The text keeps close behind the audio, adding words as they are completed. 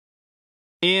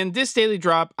In this daily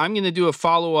drop, I'm going to do a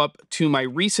follow-up to my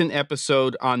recent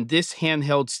episode on this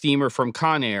handheld steamer from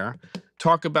Conair,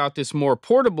 talk about this more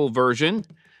portable version,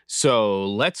 so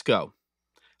let's go.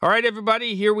 All right,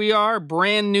 everybody, here we are,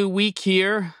 brand new week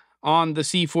here on the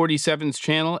C47's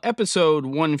channel, episode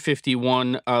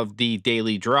 151 of the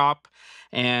Daily Drop.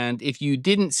 And if you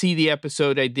didn't see the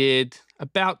episode I did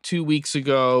about 2 weeks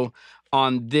ago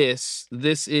on this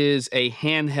is a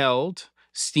handheld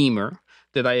steamer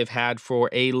that I have had for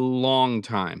a long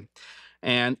time.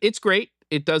 And it's great.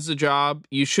 It does the job.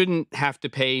 You shouldn't have to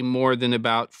pay more than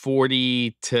about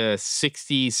 $40 to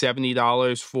 $60,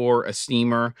 $70 for a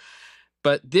steamer.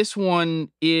 But this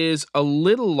one is a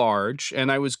little large, and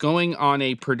I was going on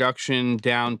a production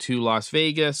down to Las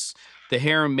Vegas. The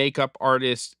hair and makeup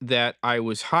artist that I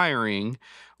was hiring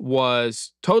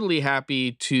was totally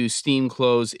happy to steam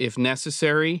clothes if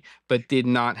necessary, but did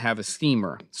not have a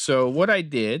steamer. So what I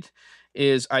did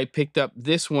is I picked up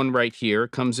this one right here.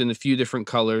 It comes in a few different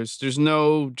colors. There's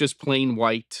no just plain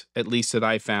white, at least that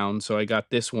I found. So I got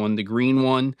this one, the green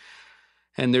one,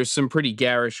 and there's some pretty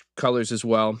garish colors as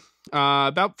well.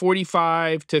 About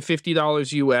 $45 to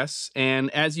 $50 US.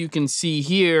 And as you can see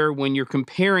here, when you're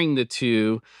comparing the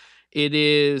two, it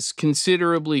is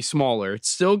considerably smaller. It's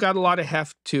still got a lot of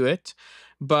heft to it,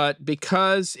 but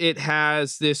because it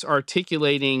has this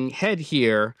articulating head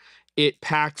here, it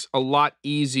packs a lot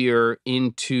easier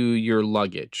into your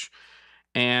luggage.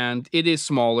 And it is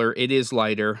smaller, it is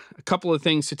lighter. A couple of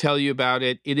things to tell you about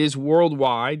it. It is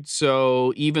worldwide,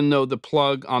 so even though the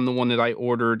plug on the one that I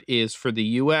ordered is for the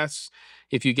US,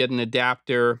 if you get an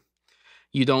adapter,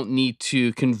 you don't need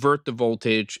to convert the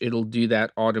voltage. It'll do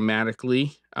that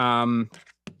automatically.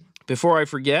 Before I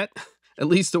forget, at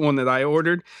least the one that I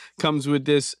ordered comes with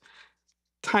this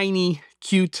tiny,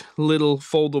 cute little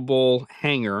foldable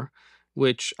hanger,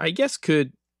 which I guess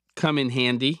could come in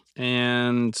handy,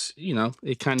 and you know,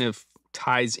 it kind of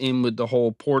ties in with the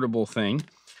whole portable thing.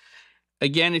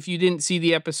 Again, if you didn't see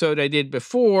the episode I did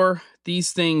before,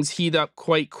 these things heat up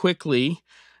quite quickly.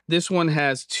 This one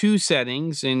has 2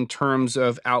 settings in terms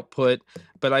of output,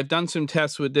 but I've done some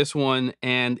tests with this one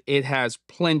and it has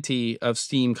plenty of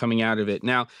steam coming out of it.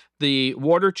 Now, the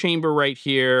water chamber right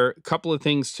here, a couple of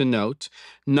things to note.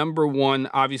 Number 1,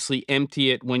 obviously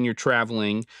empty it when you're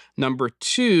traveling. Number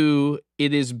 2,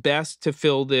 it is best to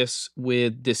fill this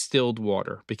with distilled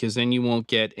water because then you won't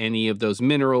get any of those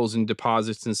minerals and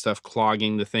deposits and stuff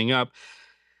clogging the thing up.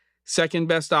 Second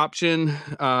best option,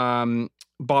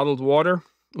 bottled water,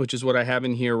 which is what I have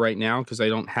in here right now because I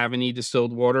don't have any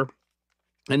distilled water.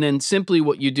 And then simply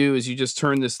what you do is you just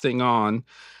turn this thing on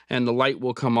and the light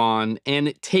will come on, and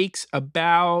it takes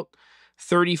about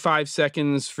 35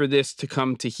 seconds for this to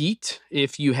come to heat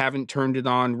if you haven't turned it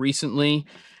on recently,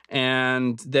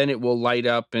 and then it will light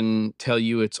up and tell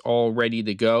you it's all ready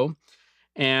to go.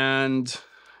 And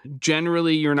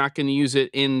generally, you're not going to use it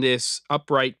in this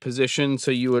upright position, so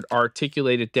you would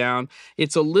articulate it down.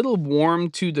 It's a little warm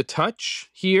to the touch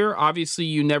here. Obviously,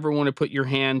 you never want to put your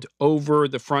hand over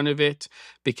the front of it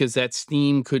because that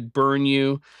steam could burn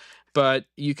you. But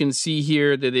you can see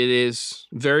here that it is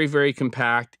very, very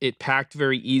compact. It packed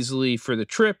very easily for the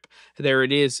trip. There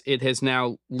it is. It has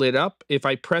now lit up. If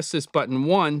I press this button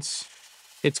once,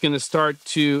 it's going to start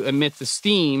to emit the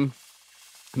steam.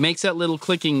 It makes that little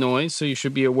clicking noise, so you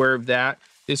should be aware of that.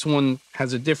 This one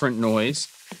has a different noise.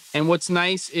 And what's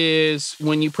nice is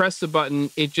when you press the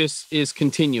button, it just is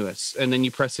continuous. And then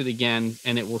you press it again,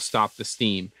 and it will stop the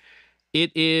steam.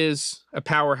 It is a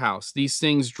powerhouse. These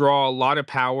things draw a lot of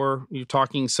power. You're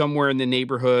talking somewhere in the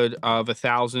neighborhood of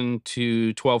 1,000 to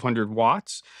 1,200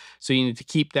 watts. So you need to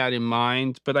keep that in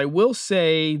mind. But I will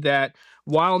say that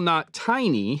while not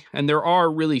tiny, and there are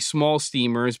really small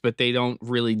steamers, but they don't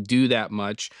really do that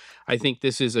much, I think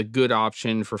this is a good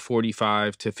option for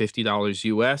 $45 to $50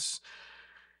 US.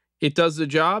 It does the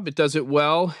job. It does it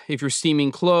well. If you're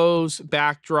steaming clothes,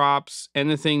 backdrops,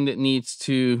 anything that needs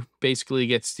to basically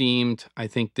get steamed, I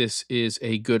think this is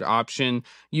a good option.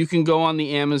 You can go on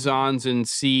the Amazons and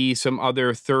see some other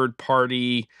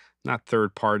not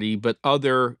third party, but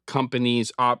other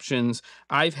companies' options.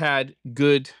 I've had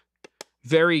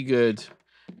very good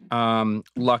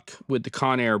luck with the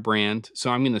Conair brand,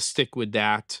 so I'm going to stick with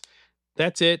that.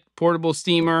 That's it. Portable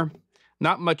steamer.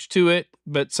 Not much to it,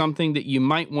 but something that you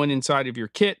might want inside of your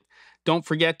kit. Don't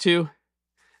forget to,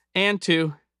 and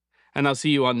I'll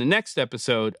see you on the next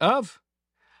episode of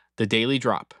The Daily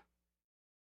Drop.